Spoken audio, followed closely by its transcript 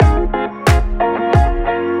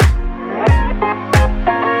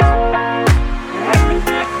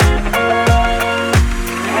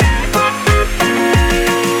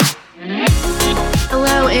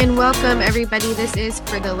everybody. This is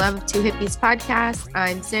For the Love of Two Hippies podcast.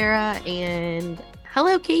 I'm Sarah, and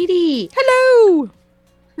hello, Katie. Hello.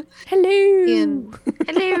 Hello. And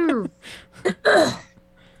hello.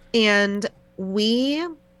 And we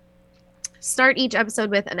start each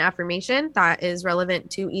episode with an affirmation that is relevant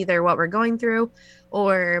to either what we're going through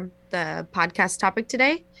or the podcast topic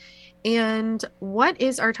today. And what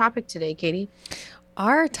is our topic today, Katie?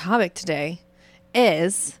 Our topic today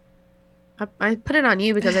is... I put it on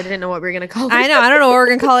you because I didn't know what we were going to call it. I know. I don't know what we're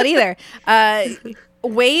going to call it either.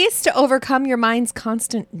 Ways to overcome your mind's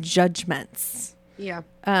constant judgments. Yeah.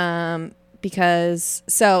 Because,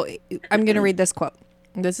 so I'm going to read this quote.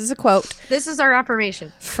 This is a quote. This is our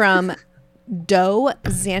affirmation. From Do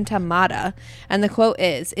Zantamata. And the quote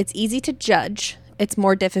is, "It's easy to judge. It's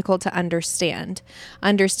more difficult to understand.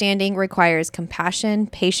 Understanding requires compassion,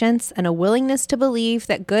 patience, and a willingness to believe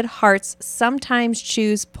that good hearts sometimes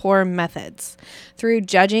choose poor methods. Through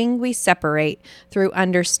judging, we separate. Through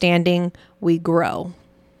understanding, we grow."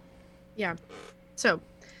 Yeah. So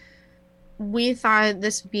we thought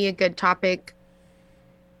this would be a good topic.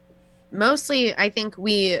 Mostly, I think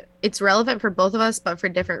it's relevant for both of us, but for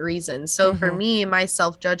different reasons. So for me, my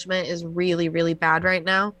self-judgment is really, really bad right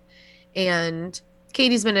now. And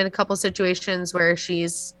Katie's been in a couple situations where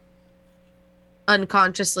she's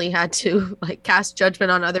unconsciously had to cast judgment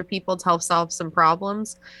on other people to help solve some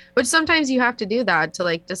problems, which sometimes you have to do that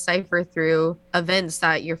to decipher through events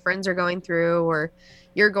that your friends are going through or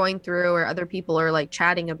you're going through or other people are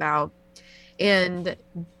chatting about. And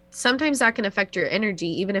sometimes that can affect your energy,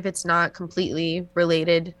 even if it's not completely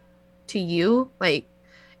related to you.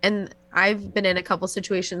 And I've been in a couple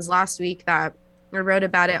situations last week that I wrote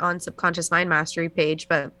about it on Subconscious Mind Mastery page,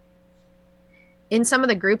 but in some of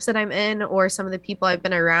the groups that I'm in or some of the people I've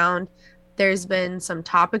been around, there's been some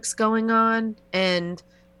topics going on and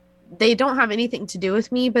they don't have anything to do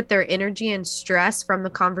with me, but their energy and stress from the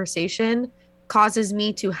conversation causes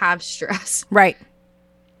me to have stress. Right.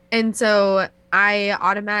 And so I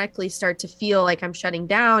automatically start to feel like I'm shutting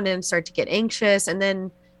down and start to get anxious. And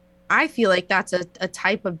then I feel like that's a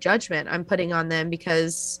type of judgment I'm putting on them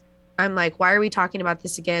because I'm like, why are we talking about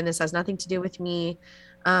this again? This has nothing to do with me.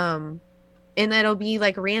 And it'll be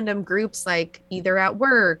random groups, either at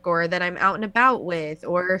work or that I'm out and about with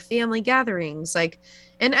or family gatherings. And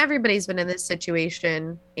everybody's been in this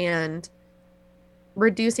situation, and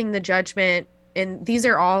reducing the judgment. And these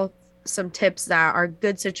are all some tips that are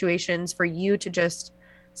good situations for you to just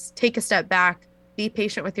take a step back, be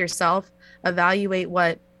patient with yourself, evaluate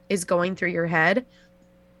what is going through your head.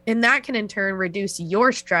 And that can in turn reduce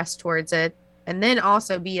your stress towards it, and then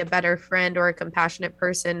also be a better friend or a compassionate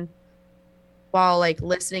person while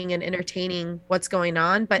listening and entertaining what's going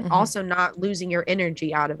on, but also not losing your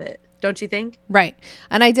energy out of it. Don't you think? Right.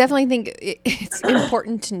 And I definitely think it's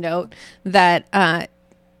important to note that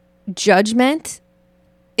judgment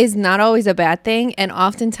is not always a bad thing and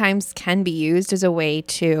oftentimes can be used as a way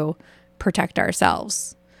to protect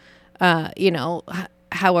ourselves.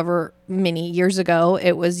 However many years ago,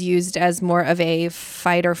 it was used as more of a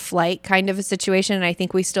fight or flight kind of a situation. And I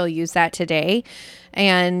think we still use that today.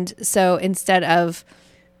 And so instead of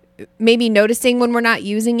maybe noticing when we're not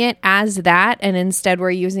using it as that, and instead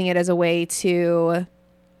we're using it as a way to,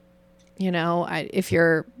 if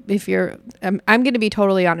you're, I'm going to be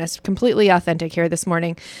totally honest, completely authentic here this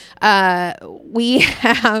morning. We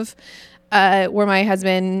have, where my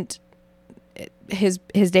husband, his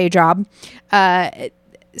day job,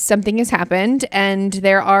 something has happened, and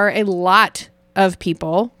there are a lot of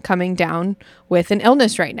people coming down with an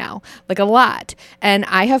illness right now, a lot. And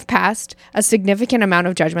I have passed a significant amount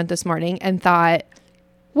of judgment this morning and thought,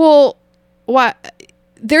 well, what?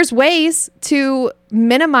 There's ways to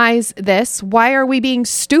minimize this. Why are we being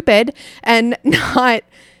stupid and not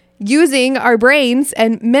using our brains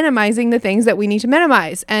and minimizing the things that we need to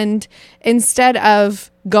minimize? And instead of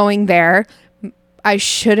going there, I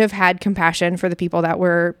should have had compassion for the people that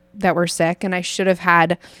were sick, and I should have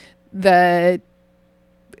had the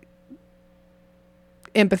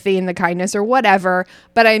empathy and the kindness or whatever.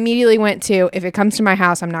 But I immediately went to, if it comes to my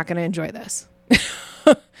house, I'm not going to enjoy this.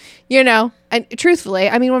 And truthfully,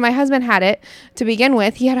 I mean, when my husband had it to begin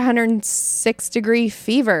with, he had 106-degree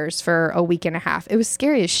fevers for a week and a half. It was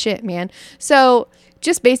scary as shit, man. So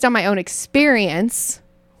just based on my own experience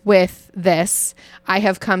with this, I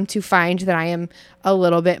have come to find that I am a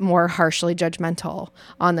little bit more harshly judgmental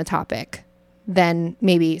on the topic than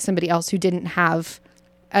maybe somebody else who didn't have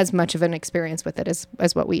as much of an experience with it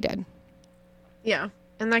as what we did. Yeah.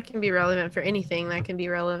 And that can be relevant for anything. That can be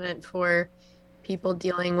relevant for people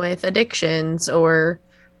dealing with addictions, or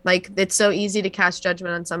it's so easy to cast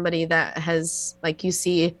judgment on somebody that has, you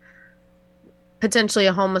see potentially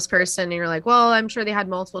a homeless person and you're like, well, I'm sure they had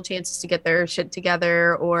multiple chances to get their shit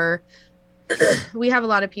together. Or we have a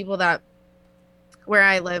lot of people that, where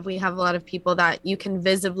I live, we have a lot of people that you can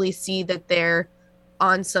visibly see that they're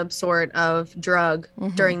on some sort of drug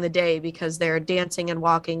during the day because they're dancing and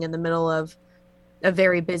walking in the middle of a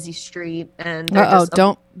very busy street, and they're just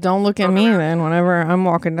don't look at me then whenever I'm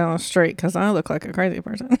walking down the street, because I look like a crazy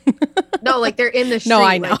person. no, like they're in the street, No,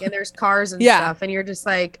 I know. like, and there's cars and stuff, and you're just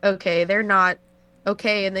like, okay, they're not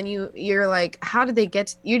okay. And then you're like, how did they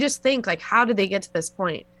get you just think like, how did they get to this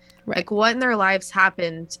point? Right. Like, what in their lives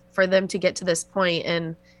happened for them to get to this point,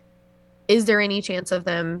 and is there any chance of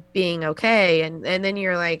them being okay? And then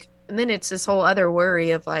you're like, and then it's this whole other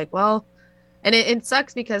worry of like, well, and it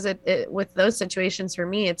sucks because it with those situations for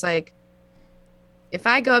me, it's like, if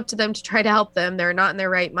I go up to them to try to help them, they're not in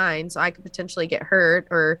their right mind, so I could potentially get hurt,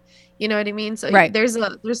 or you know what I mean? So right. there's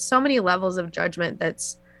so many levels of judgment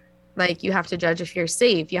that's like, you have to judge if you're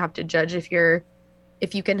safe, you have to judge if you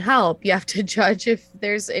can help, you have to judge if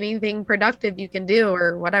there's anything productive you can do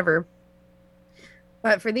or whatever.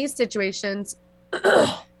 But for these situations,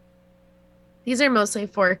 these are mostly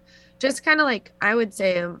for just kind of like, I would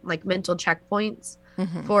say, like mental checkpoints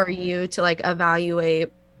for you to like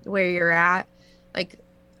evaluate where you're at. Like,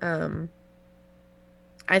 I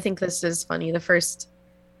think this is funny. The first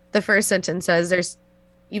sentence says,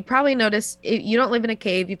 you probably notice, if you don't live in a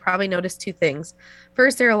cave, you probably notice two things.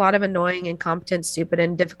 First, there are a lot of annoying, incompetent, stupid,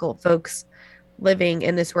 and difficult folks living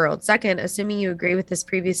in this world. Second, assuming you agree with this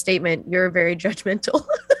previous statement, you're very judgmental.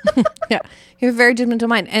 Yeah, you have a very judgmental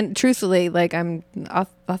mind. And truthfully, like, I'm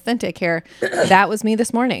authentic here. That was me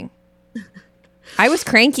this morning. I was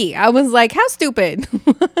cranky. I was like, how stupid,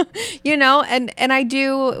 you know? And I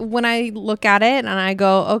do, when I look at it and I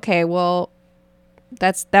go, okay, well,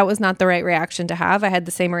 that was not the right reaction to have. I had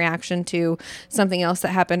the same reaction to something else that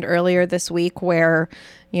happened earlier this week where,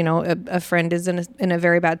 you know, a friend is in a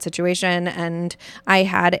very bad situation, and I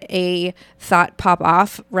had a thought pop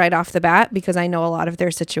off right off the bat because I know a lot of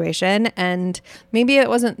their situation, and maybe it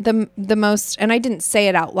wasn't the most, and I didn't say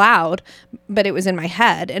it out loud, but it was in my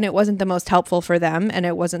head, and it wasn't the most helpful for them, and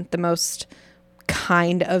it wasn't the most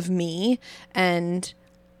kind of me. And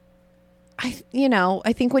I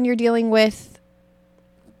think when you're dealing with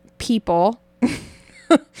people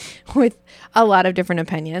with a lot of different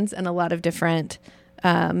opinions and a lot of different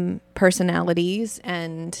personalities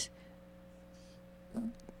and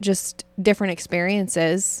just different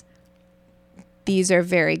experiences, these are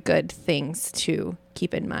very good things to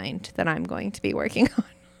keep in mind that I'm going to be working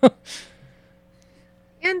on.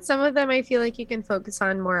 And some of them I feel like you can focus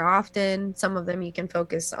on more often. Some of them you can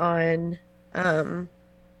focus on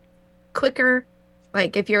quicker.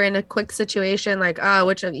 Like if you're in a quick situation, like,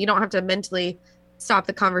 which you don't have to mentally stop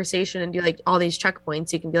the conversation and do like all these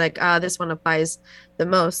checkpoints. You can be like, this one applies the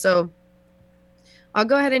most. So I'll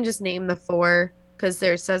go ahead and just name the 4 because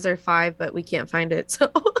there says there are 5, but we can't find it. So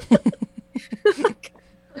I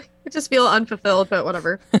just feel unfulfilled, but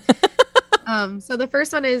whatever. So the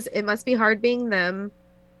first one is, it must be hard being them.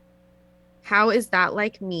 How is that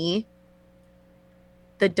like me?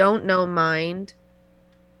 The don't know mind.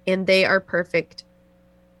 And they are perfect.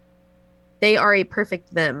 They are a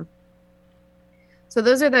perfect them. So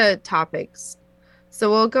those are the topics. So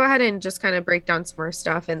we'll go ahead and just kind of break down some more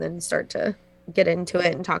stuff and then start to get into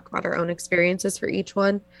it and talk about our own experiences for each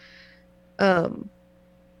one. Was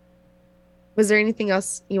there anything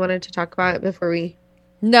else you wanted to talk about before we?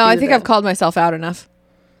 No, I think I've called myself out enough.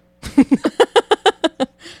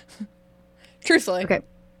 Truthfully. Okay.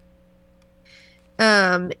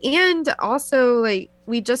 And also, like,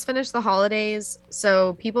 we just finished the holidays,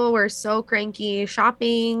 so people were so cranky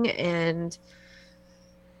shopping, and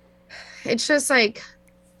it's just like,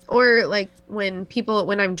 or like when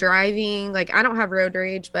I'm driving, like, I don't have road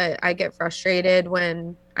rage, but I get frustrated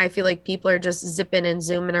when I feel like people are just zipping and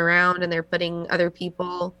zooming around and they're putting other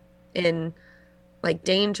people in like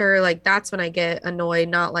danger. Like, that's when I get annoyed,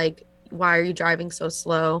 not like, why are you driving so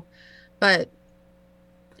slow? But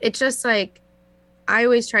it's just like, I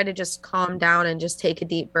always try to just calm down and just take a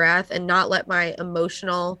deep breath and not let my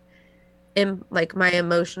emotional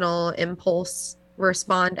impulse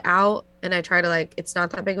respond out. And I try to, like, it's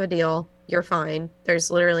not that big of a deal. You're fine.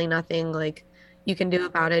 There's literally nothing like you can do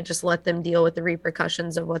about it. Just let them deal with the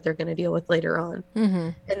repercussions of what they're going to deal with later on.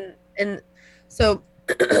 And so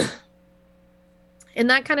and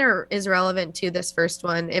that kind of is relevant to this first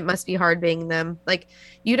one. It must be hard being them. Like,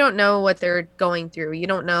 you don't know what they're going through. You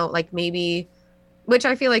don't know, like, maybe, which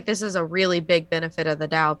I feel like this is a really big benefit of the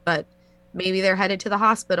doubt, but maybe they're headed to the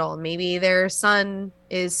hospital. Maybe their son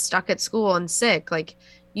is stuck at school and sick. Like,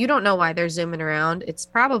 you don't know why they're zooming around. It's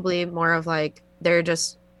probably more of like, they're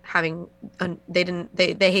just having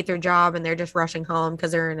they hate their job and they're just rushing home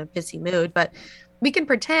because they're in a pissy mood. But we can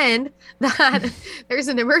pretend that there's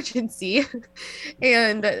an emergency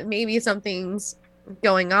and maybe something's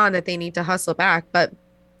going on that they need to hustle back. But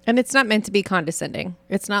and it's not meant to be condescending.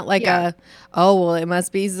 It's not like oh, well, it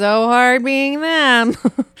must be so hard being them.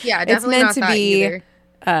 Yeah, definitely it's meant to be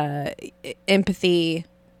either. Empathy,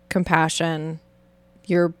 compassion.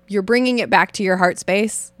 You're bringing it back to your heart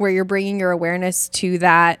space where you're bringing your awareness to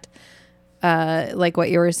that. Like what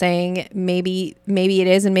you were saying, maybe it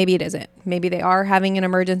is and maybe it isn't. Maybe they are having an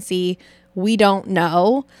emergency. We don't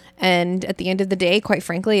know. And at the end of the day, quite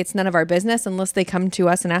frankly, it's none of our business unless they come to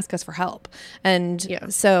us and ask us for help. And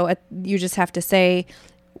so you just have to say,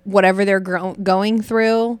 whatever they're going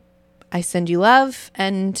through, I send you love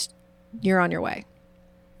and you're on your way.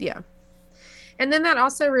 Yeah. And then that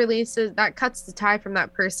also releases, that cuts the tie from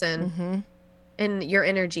that person and your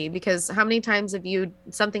energy, because how many times have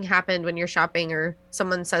something happened when you're shopping or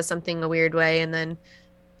someone says something a weird way and then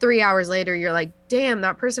 3 hours later you're like, damn,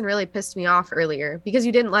 that person really pissed me off earlier because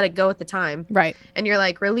you didn't let it go at the time. Right. And you're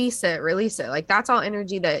like, release it. Like that's all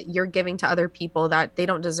energy that you're giving to other people that they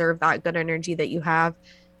don't deserve that good energy that you have,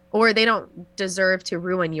 or they don't deserve to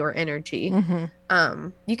ruin your energy.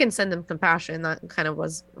 You can send them compassion. That kind of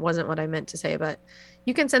wasn't what I meant to say, but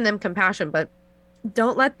you can send them compassion, but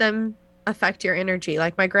don't let them affect your energy.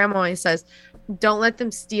 Like my grandma always says, don't let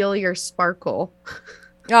them steal your sparkle.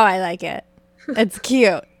 Oh, I like it. It's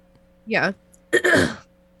cute. Yeah.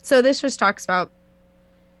 So this just talks about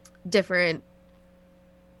different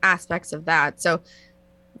aspects of that. So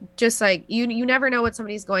just like you never know what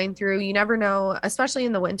somebody's going through. You never know, especially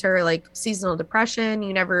in the winter, like seasonal depression.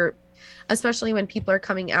 You never, especially when people are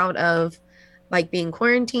coming out of like being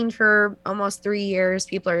quarantined for almost 3 years,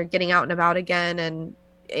 people are getting out and about again, and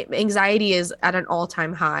anxiety is at an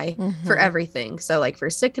all-time high for everything. So like for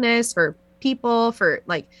sickness, for people, for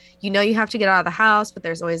like, you have to get out of the house, but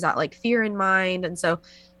there's always that like fear in mind. And so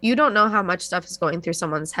you don't know how much stuff is going through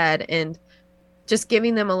someone's head, and just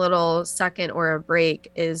giving them a little second or a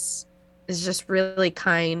break is just really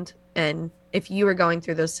kind. And if you were going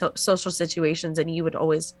through those social situations, and you would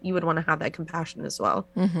want to have that compassion as well.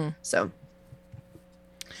 So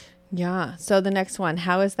yeah. So the next one,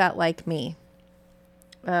 how is that like me?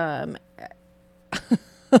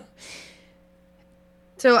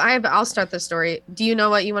 So I'll start the story. Do you know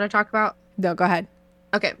what you want to talk about? No, go ahead.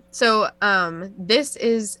 Okay. So this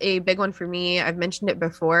is a big one for me. I've mentioned it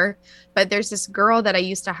before, but there's this girl that I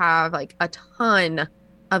used to have like a ton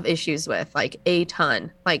of issues with, like a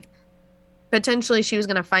ton. Like potentially she was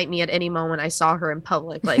going to fight me at any moment I saw her in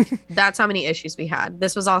public. Like that's how many issues we had.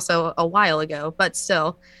 This was also a while ago, but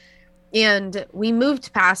still. And we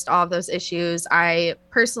moved past all of those issues. I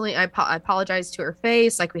apologized to her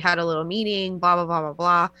face. Like we had a little meeting, blah, blah, blah, blah,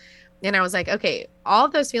 blah. And I was like, okay, all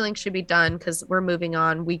of those feelings should be done because we're moving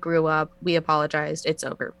on. We grew up. We apologized. It's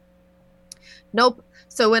over. Nope.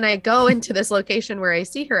 So when I go into this location where I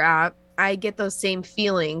see her at, I get those same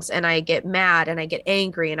feelings, and I get mad and I get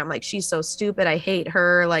angry, and I'm like, she's so stupid. I hate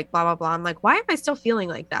her. Like, blah, blah, blah. I'm like, why am I still feeling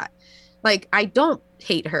like that? Like, I don't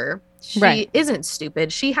hate her. She isn't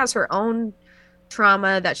stupid. She has her own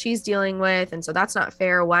trauma that she's dealing with. And so that's not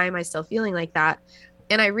fair. Why am I still feeling like that?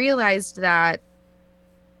 And I realized that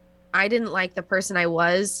I didn't like the person I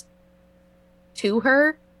was to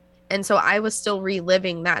her. And so I was still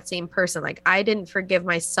reliving that same person. Like I didn't forgive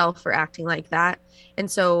myself for acting like that. And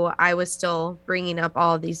so I was still bringing up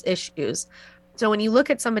all of these issues. So when you look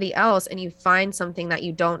at somebody else and you find something that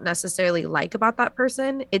you don't necessarily like about that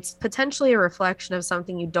person, it's potentially a reflection of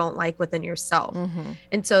something you don't like within yourself.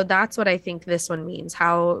 And so that's what I think this one means.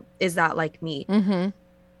 How is that like me?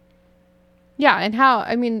 Yeah. And how,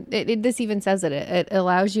 I mean, this even says it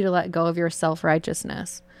allows you to let go of your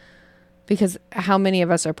self-righteousness, because how many of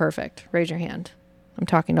us are perfect? Raise your hand. I'm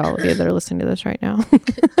talking to all of you that are listening to this right now.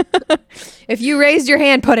 If you raised your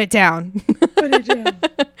hand, put it down. Put it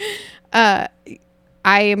down.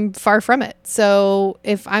 I am far from it. So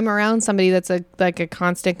if I'm around somebody that's a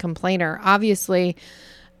constant complainer, obviously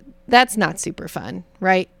that's not super fun,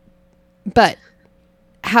 right? But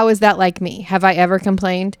how is that like me? Have I ever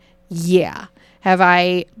complained? Yeah. Have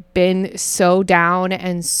I been so down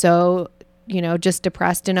and so, just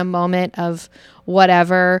depressed in a moment of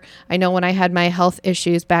whatever? I know when I had my health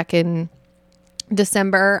issues back in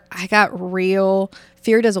December, I got real.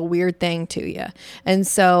 Fear does a weird thing to you. And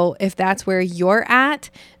so if that's where you're at,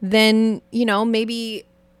 then, maybe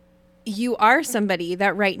you are somebody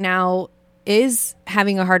that right now is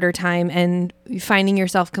having a harder time and finding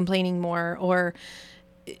yourself complaining more. Or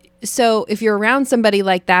so if you're around somebody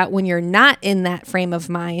like that, when you're not in that frame of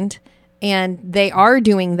mind, and they are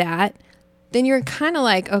doing that, then you're kind of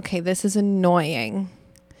like, okay, this is annoying.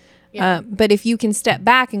 Yeah. But if you can step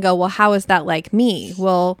back and go, well, how is that like me?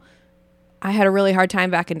 Well, I had a really hard time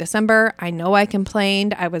back in December. I know I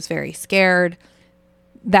complained. I was very scared.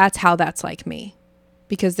 That's how that's like me.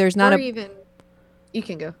 Because there's not you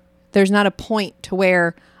can go. There's not a point to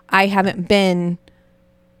where I haven't been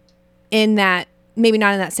in that, maybe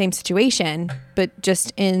not in that same situation, but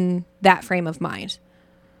just in that frame of mind.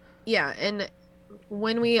 Yeah. And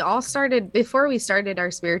when before we started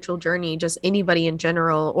our spiritual journey, just anybody in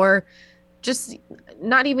general, or just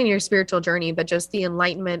not even your spiritual journey, but just the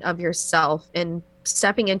enlightenment of yourself and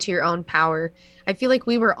stepping into your own power, I feel like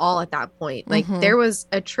we were all at that point. Like there was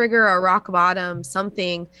a trigger, a rock bottom,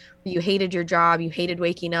 something. You hated your job, you hated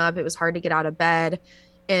waking up, it was hard to get out of bed.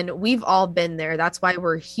 And we've all been there. That's why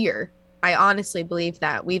we're here. I honestly believe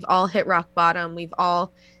that we've all hit rock bottom. We've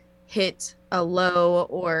all hit a low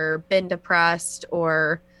or been depressed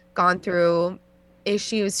or gone through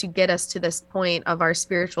issues to get us to this point of our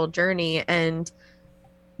spiritual journey. And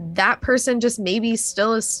that person just maybe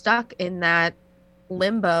still is stuck in that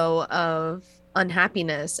limbo of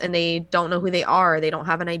unhappiness, and they don't know who they are. They don't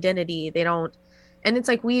have an identity. And it's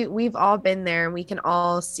like we've all been there, and we can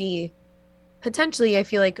all see potentially, I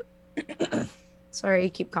feel like sorry, I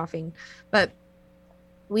keep coughing, but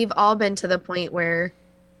we've all been to the point where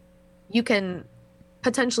you can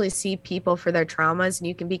potentially see people for their traumas and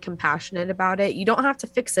you can be compassionate about it. You don't have to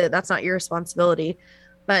fix it. That's not your responsibility.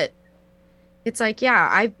 But it's like, yeah,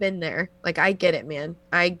 I've been there. Like, I get it, man.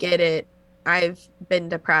 I get it. I've been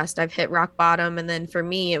depressed. I've hit rock bottom. And then for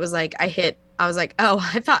me, it was like, I was like, oh,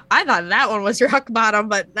 I thought that one was rock bottom,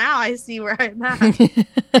 but now I see where I'm at.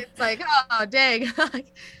 It's like, oh, dang.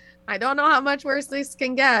 I don't know how much worse this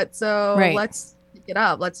can get. So let's pick it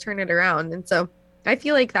up. Let's turn it around. And so I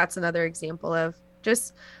feel like that's another example of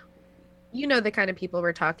just, the kind of people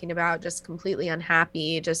we're talking about, just completely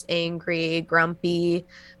unhappy, just angry, grumpy.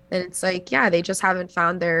 And it's like, yeah, they just haven't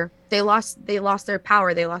found they lost their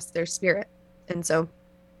power. They lost their spirit. And so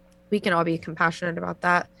we can all be compassionate about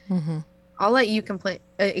that. Mm-hmm. I'll let you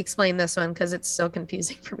explain this one because it's so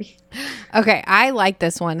confusing for me. Okay. I like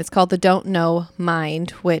this one. It's called the don't know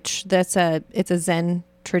mind, which it's a Zen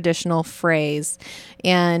traditional phrase.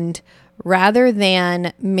 And rather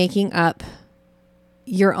than making up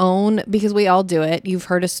your own, because we all do it, you've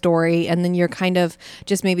heard a story and then you're kind of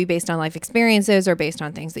just maybe based on life experiences or based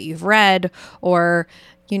on things that you've read, or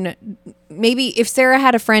maybe if Sarah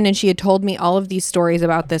had a friend and she had told me all of these stories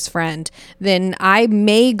about this friend, then I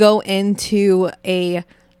may go into a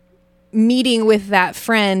meeting with that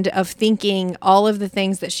friend of thinking all of the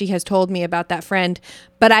things that she has told me about that friend,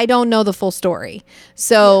 but I don't know the full story.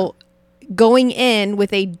 So going in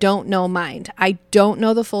with a don't know mind, I don't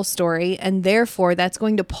know the full story, and therefore that's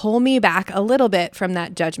going to pull me back a little bit from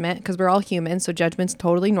that judgment, because we're all human, so judgment's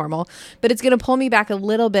totally normal, but it's going to pull me back a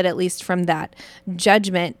little bit at least from that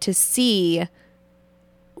judgment to see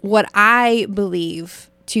what I believe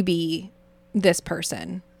to be this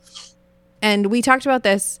person. And we talked about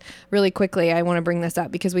this really quickly. I want to bring this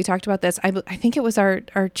up because we talked about this. I think it was our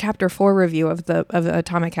chapter 4 review of the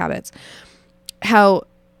Atomic Habits. How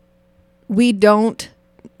we don't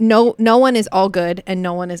know, no one is all good and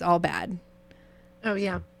no one is all bad. Oh,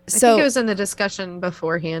 yeah. I think it was in the discussion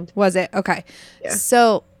beforehand. Was it? Okay. Yeah.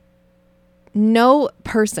 So no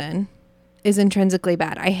person is intrinsically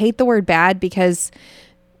bad. I hate the word bad because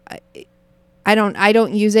I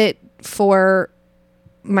don't use it for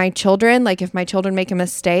my children. Like if my children make a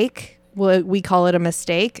mistake, we call it a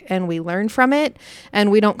mistake and we learn from it, and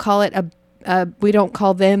we don't call it we don't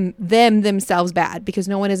call them themselves bad, because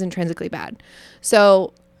no one is intrinsically bad.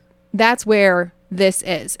 So that's where this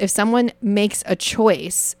is. If someone makes a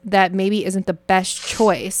choice that maybe isn't the best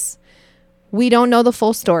choice, we don't know the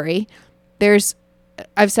full story.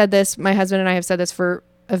 I've said this, my husband and I have said this for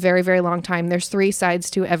a very, very long time. There's 3 sides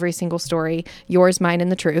to every single story: yours, mine,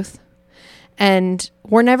 and the truth. And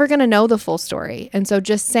we're never going to know the full story. And so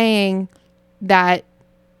just saying that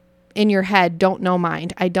in your head, don't know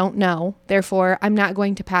mind, I don't know, therefore I'm not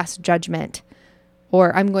going to pass judgment,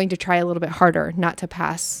 or I'm going to try a little bit harder not to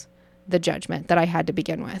pass the judgment that I had to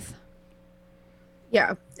begin with.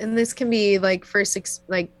 Yeah. And this can be like first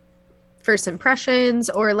impressions,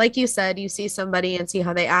 or like you said, you see somebody and see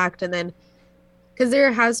how they act. And then, because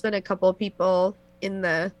there has been a couple of people in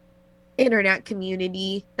the internet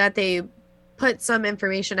community that they put some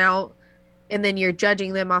information out, and then you're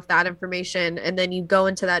judging them off that information, and then you go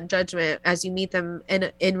into that judgment as you meet them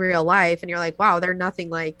in real life, and you're like, wow, they're nothing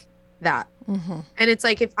like that. Mm-hmm. And it's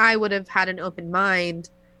like, if I would have had an open mind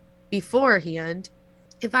beforehand,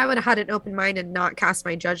 if I would have had an open mind and not cast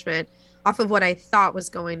my judgment off of what I thought was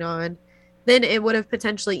going on, then it would have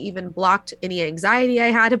potentially even blocked any anxiety I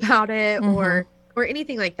had about it, or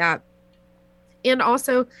anything like that. And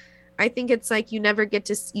also, I think it's like you never get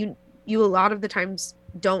to you a lot of the times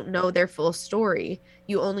don't know their full story.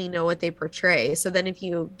 You only know what they portray. So then if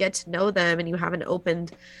you get to know them and you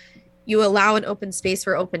allow an open space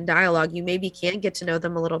for open dialogue, you maybe can get to know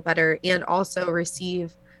them a little better and also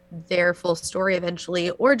receive their full story eventually,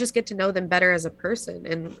 or just get to know them better as a person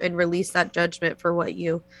and release that judgment for what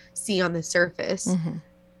you see on the surface.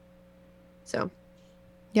 So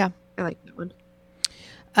yeah, I like that one.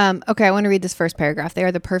 Okay, I want to read this first paragraph. They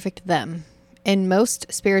are the perfect them. In most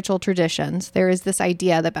spiritual traditions, there is this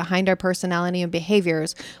idea that behind our personality and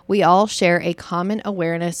behaviors, we all share a common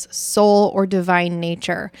awareness, soul, or divine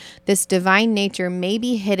nature. This divine nature may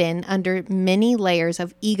be hidden under many layers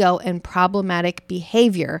of ego and problematic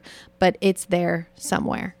behavior, but it's there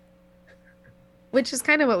somewhere. Which is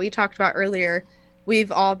kind of what we talked about earlier.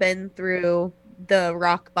 We've all been through the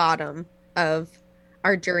rock bottom of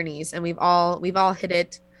our journeys, and we've all hit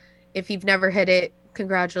it. If you've never hit it,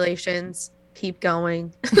 congratulations. Keep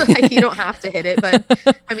going. Like, you don't have to hit it, but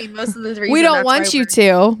I mean, most of the reason we don't want you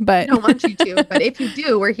to, but we don't want you to, but if you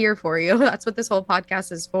do, we're here for you. That's what this whole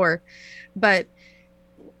podcast is for. But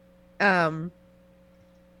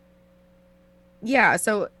yeah,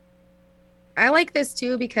 so I like this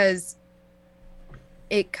too because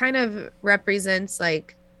it kind of represents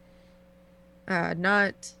like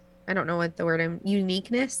not, I don't know what the word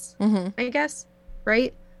uniqueness, I guess,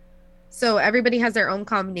 right? So everybody has their own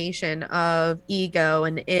combination of ego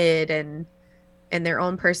and id and their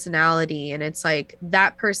own personality. And it's like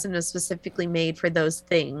that person is specifically made for those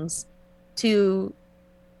things to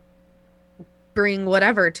bring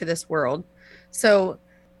whatever to this world. So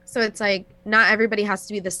it's like not everybody has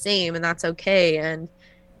to be the same, and that's okay. And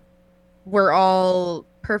we're all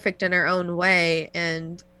perfect in our own way.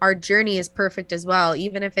 And our journey is perfect as well,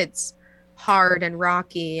 even if it's hard and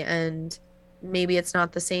rocky and maybe it's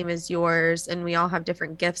not the same as yours, and we all have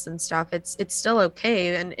different gifts and stuff. It's still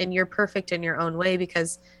okay, and you're perfect in your own way,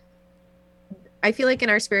 because I feel like in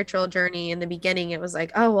our spiritual journey in the beginning, it was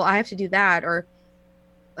like, oh, well, I have to do that. Or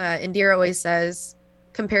Indira always says,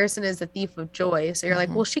 comparison is the thief of joy. So you're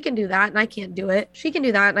like, well, she can do that and I can't do it. She can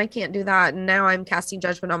do that and I can't do that. And now I'm casting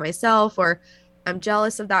judgment on myself, or I'm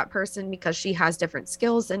jealous of that person because she has different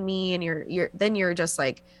skills than me. And you're just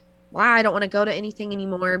like, well, I don't want to go to anything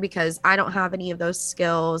anymore because I don't have any of those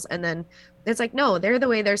skills. And then it's like, no, they're the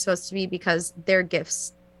way they're supposed to be because their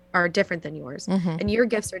gifts are different than yours. And your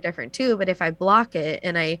gifts are different too. But if I block it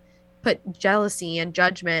and I put jealousy and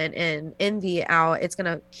judgment and envy out, it's going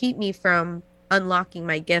to keep me from unlocking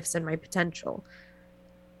my gifts and my potential.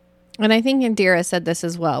 And I think Indira said this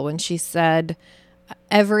as well when she said,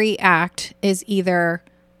 every act is either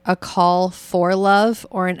a call for love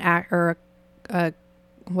or an act, or a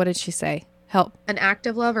what did she say? Help. An act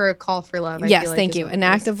of love or a call for love? Yes, thank you. An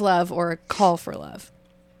act of love or a call for love.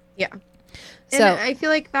 Yeah. So and I feel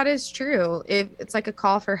like that is true. If it's like a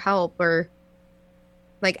call for help, or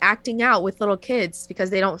like acting out with little kids because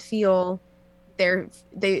they don't feel they're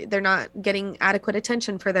not getting adequate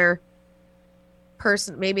attention for their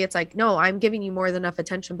person. Maybe it's like, no, I'm giving you more than enough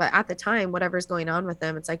attention, but at the time, whatever's going on with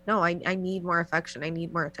them, it's like, no, I need more affection. I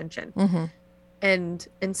need more attention. And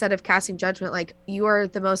instead of casting judgment, like, you are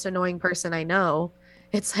the most annoying person I know,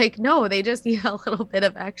 it's like, no, they just need a little bit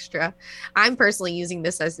of extra. I'm personally using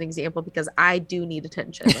this as an example because I do need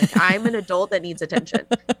attention. Like, I'm an adult that needs attention.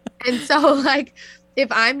 And so, like,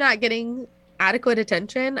 if I'm not getting adequate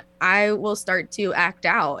attention, I will start to act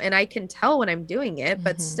out, and I can tell when I'm doing it,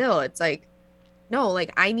 but still, it's like, no,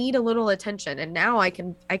 like, I need a little attention. And now I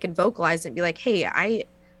can vocalize it and be like, hey,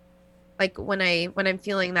 like when I'm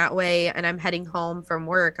feeling that way and I'm heading home from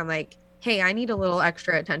work, I'm like, hey, I need a little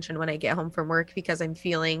extra attention when I get home from work because I'm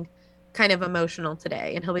feeling kind of emotional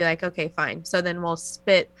today. And he'll be like, okay, fine. So then we'll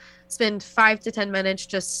spend 5 to 10 minutes,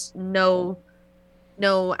 just no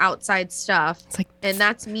outside stuff. It's like, and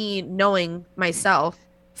that's me knowing myself.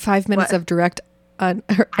 5 minutes of direct eye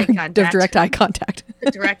contact. Direct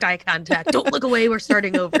eye contact. Don't look away. We're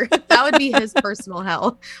starting over. That would be his personal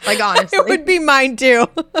hell. Like, honestly. It would be mine too.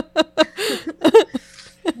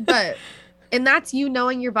 And that's you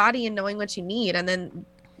knowing your body and knowing what you need. And then,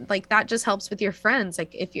 like, that just helps with your friends.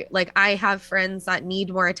 Like, if you're like, I have friends that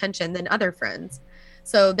need more attention than other friends.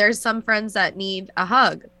 So there's some friends that need a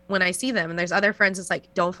hug when I see them. And there's other friends that's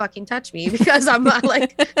like, don't fucking touch me, because I'm not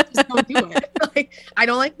like, just don't do it. Like, I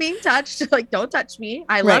don't like being touched. Like, don't touch me.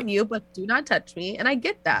 I love you, but do not touch me. And I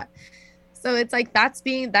get that. So it's like,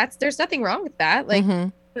 there's nothing wrong with that. Like,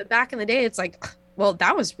 but back in the day, it's like, well,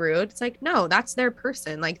 that was rude. It's like, no, that's their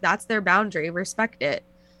person. Like, that's their boundary. Respect it.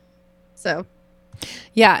 So,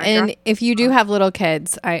 Yeah, I and dropped if you do off. have little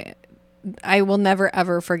kids, I will never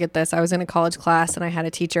ever forget this. I was in a college class and I had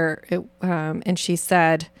a teacher, and she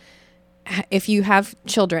said, if you have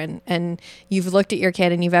children and you've looked at your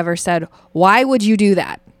kid and you've ever said, "Why would you do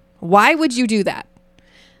that? Why would you do that?"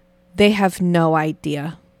 They have no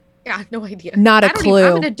idea. Yeah, no idea. Not a I don't even,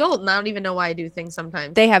 I'm an clue. adult and I don't even know why I do things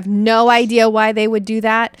sometimes. They have no idea why they would do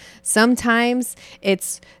that. Sometimes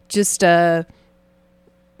it's just they're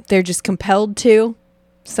just compelled to.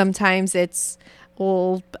 Sometimes it's,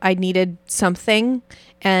 well, I needed something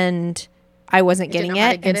and I wasn't I didn't getting know how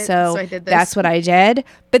to it. get And it. so So I did that's this. what I did.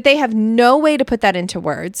 But they have no way to put that into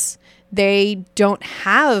words. They don't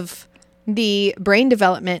have the brain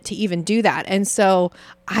development to even do that. And so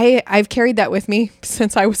I've carried that with me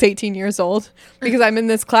since I was 18 years old, because I'm in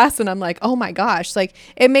this class and I'm like, oh my gosh, like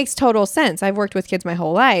it makes total sense. I've worked with kids my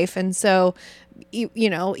whole life. And so, you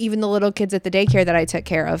know, even the little kids at the daycare that I took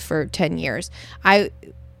care of for 10 years,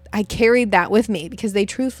 I carried that with me because they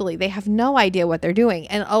have no idea what they're doing.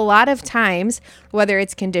 And a lot of times, whether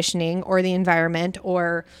it's conditioning or the environment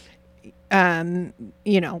or,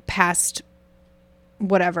 past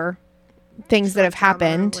whatever things that have Trauma,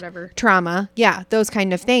 happened, whatever. trauma, yeah, those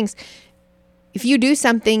kind of things. If you do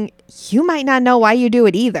something, you might not know why you do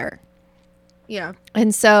it either. Yeah.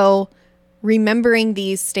 And so remembering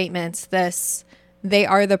these statements, they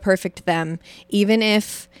are the perfect them, even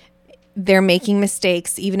if they're making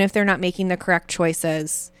mistakes, even if they're not making the correct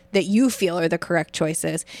choices that you feel are the correct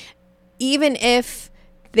choices, even if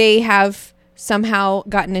they have somehow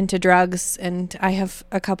gotten into drugs. And I have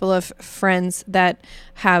a couple of friends that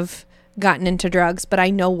have gotten into drugs, but I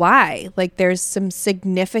know why. Like there's some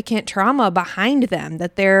significant trauma behind them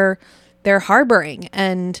that they're harboring.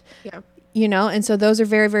 And Yeah. and so those are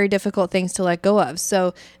very, very difficult things to let go of.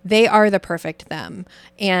 So they are the perfect them.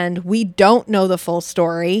 And we don't know the full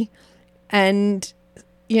story. And,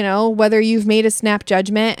 whether you've made a snap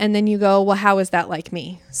judgment and then you go, well, how is that like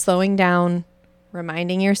me? Slowing down,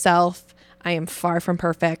 reminding yourself, I am far from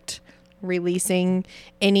perfect, releasing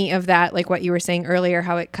any of that, like what you were saying earlier,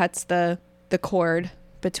 how it cuts the cord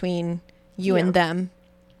between you Yeah. and them.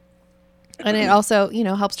 And it also,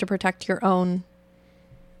 helps to protect your own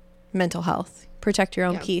mental health, protect your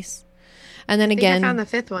own Yeah. peace. And then I think I again, found the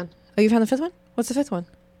fifth one. oh, you found the fifth one? What's the fifth one?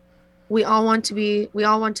 We all want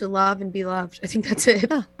to love and be loved. I think that's it.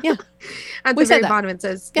 Oh, yeah. At We the said very that. bottom it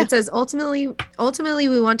says Yeah. ultimately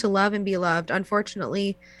we want to love and be loved.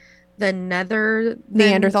 Unfortunately, the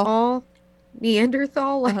Neanderthal.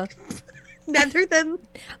 Neanderthal, like Uh-huh. nether than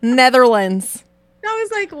Netherlands. I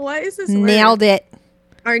was like, what is this Nailed word? it.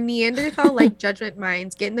 Our Neanderthal like judgment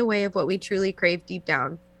minds get in the way of what we truly crave deep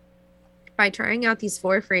down. By trying out these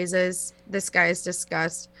 4 phrases this guy has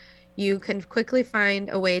discussed, you can quickly find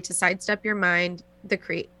a way to sidestep your mind,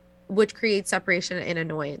 which creates separation and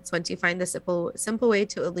annoyance. Once you find the simple way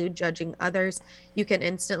to elude judging others, you can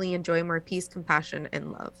instantly enjoy more peace, compassion,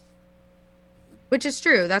 and love. Which is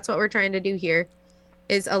true. That's what we're trying to do here,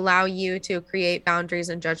 is allow you to create boundaries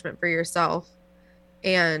and judgment for yourself.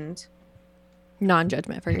 And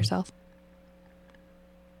Non-judgment for yourself.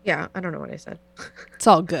 yeah, I don't know what I said. It's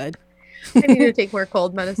all good. I need to take more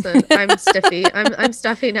cold medicine. I'm stiffy. I'm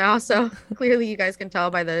stuffy now, so clearly you guys can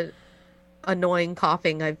tell by the annoying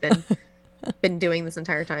coughing I've been doing this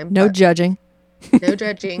entire time. No judging. No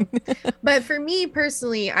judging. But for me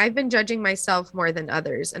personally, I've been judging myself more than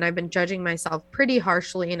others, and I've been judging myself pretty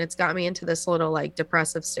harshly, and it's got me into this little like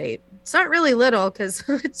depressive state. It's not really little because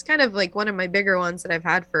it's kind of like one of my bigger ones that I've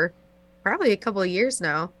had for probably a couple of years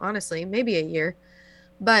now, honestly, maybe a year.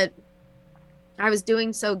 But I was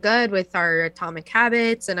doing so good with our atomic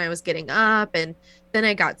habits and I was getting up, and then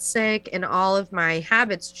I got sick and all of my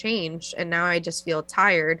habits changed, and now I just feel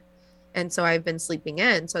tired. And so I've been sleeping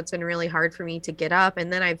in. So it's been really hard for me to get up.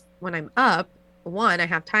 And then when I'm up, one, I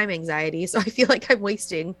have time anxiety. So I feel like I'm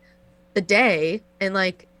wasting the day. And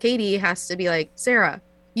like Katie has to be like, Sarah,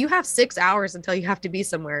 you have 6 hours until you have to be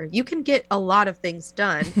somewhere. You can get a lot of things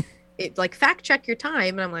done. It like fact check your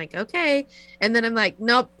time. And I'm like, okay. And then I'm like,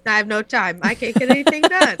 nope, I have no time. I can't get anything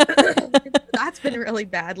done. That's been really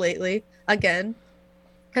bad lately again,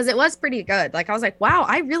 because it was pretty good. Like I was like, wow,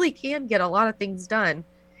 I really can get a lot of things done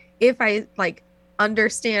if I like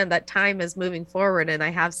understand that time is moving forward and I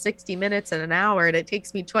have 60 minutes and an hour and it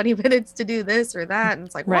takes me 20 minutes to do this or that. And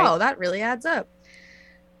it's like, Right. whoa, that really adds up.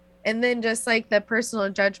 And then just like the personal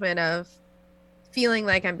judgment of feeling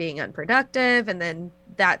like I'm being unproductive. And then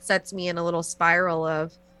that sets me in a little spiral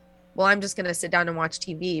of, well, I'm just going to sit down and watch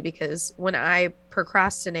TV, because when I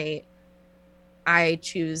procrastinate, I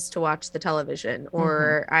choose to watch the television,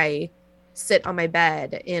 or I sit on my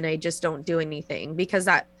bed and I just don't do anything, because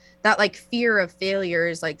that like fear of failure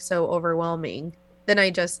is like so overwhelming. Then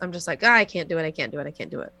I'm just like, I can't do it. I can't do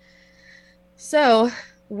it. So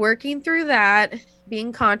working through that,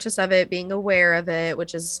 being conscious of it, being aware of it,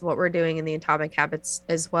 which is what we're doing in the Atomic Habits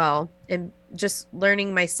as well, and just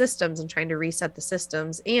learning my systems and trying to reset the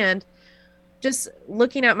systems, and just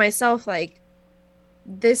looking at myself like,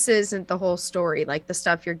 this isn't the whole story. Like, the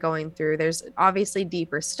stuff you're going through, there's obviously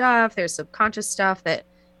deeper stuff, there's subconscious stuff that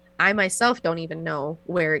I myself don't even know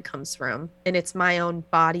where it comes from, and it's my own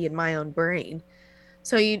body and my own brain.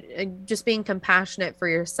 So you just being compassionate for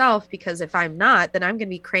yourself, because if I'm not, then I'm going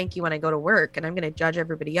to be cranky when I go to work, and I'm going to judge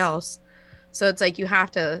everybody else. So it's like, you have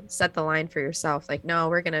to set the line for yourself. Like, no,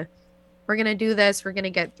 we're going to do this. We're going to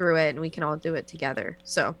get through it, and we can all do it together.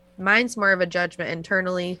 So mine's more of a judgment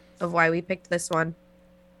internally of why we picked this one.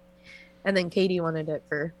 And then Katie wanted it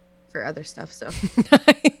for other stuff. So,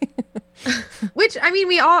 which, I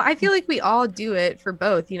mean, I feel like we all do it for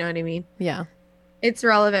both. You know what I mean? Yeah. It's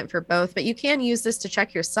relevant for both, but you can use this to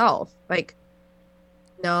check yourself. Like,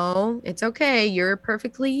 no, it's okay. You're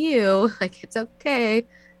perfectly you. Like, it's okay.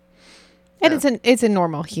 And it's a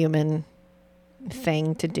normal human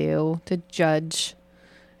thing to do, to judge.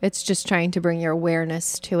 It's just trying to bring your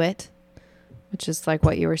awareness to it, which is like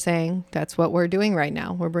what you were saying. That's what we're doing right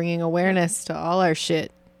now. We're bringing awareness to all our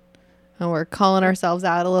shit. And we're calling ourselves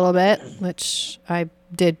out a little bit, which I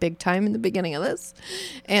did big time in the beginning of this.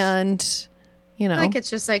 And, you know, like, it's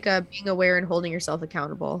just like being aware and holding yourself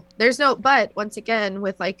accountable. But once again,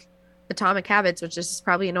 with like Atomic Habits, which is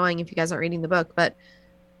probably annoying if you guys aren't reading the book, but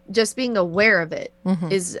just being aware of it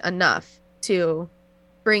is enough to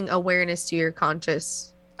bring awareness to your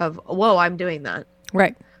conscious of, whoa, I'm doing that.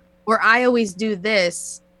 Right. Or I always do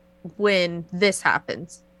this when this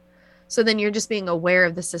happens. So then you're just being aware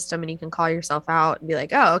of the system, and you can call yourself out and be like,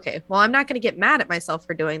 oh, okay, well, I'm not going to get mad at myself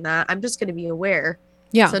for doing that. I'm just going to be aware.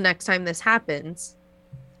 Yeah. So next time this happens,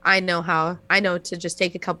 I know to just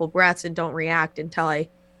take a couple breaths and don't react until I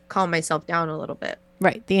calm myself down a little bit.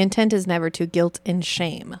 Right. The intent is never to guilt and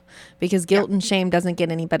shame, because guilt and shame doesn't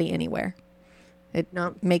get anybody anywhere. It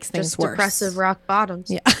makes things just worse. Depressive rock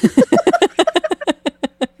bottoms. Yeah.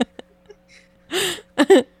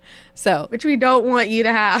 So, which we don't want you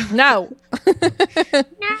to have. No.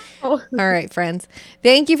 No. All right, friends.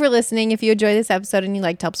 Thank you for listening. If you enjoyed this episode and you'd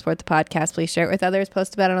like to help support the podcast, please share it with others.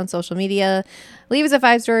 Post about it on social media. Leave us a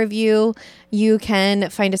 5-star review. You can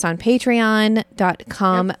find us on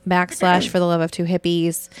patreon.com/for the love of two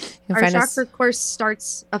hippies. You can Our find chakra course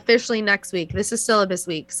starts officially next week. This is syllabus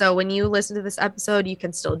week. So when you listen to this episode, you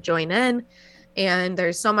can still join in. And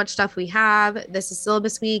there's so much stuff we have. This is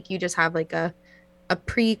syllabus week. You just have like a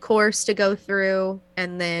pre-course to go through,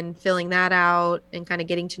 and then filling that out and kind of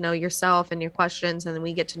getting to know yourself and your questions, and then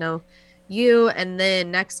we get to know you, and then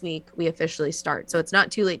next week we officially start. So it's not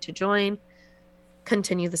too late to join.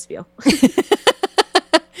 Continue the spiel.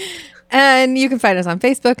 And you can find us on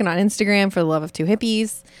Facebook and on Instagram for the love of two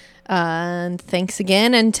hippies. And thanks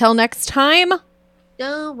again. Until next time.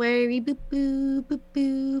 Don't worry, boo boo boo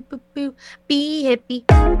boo boo boo. Be hippie.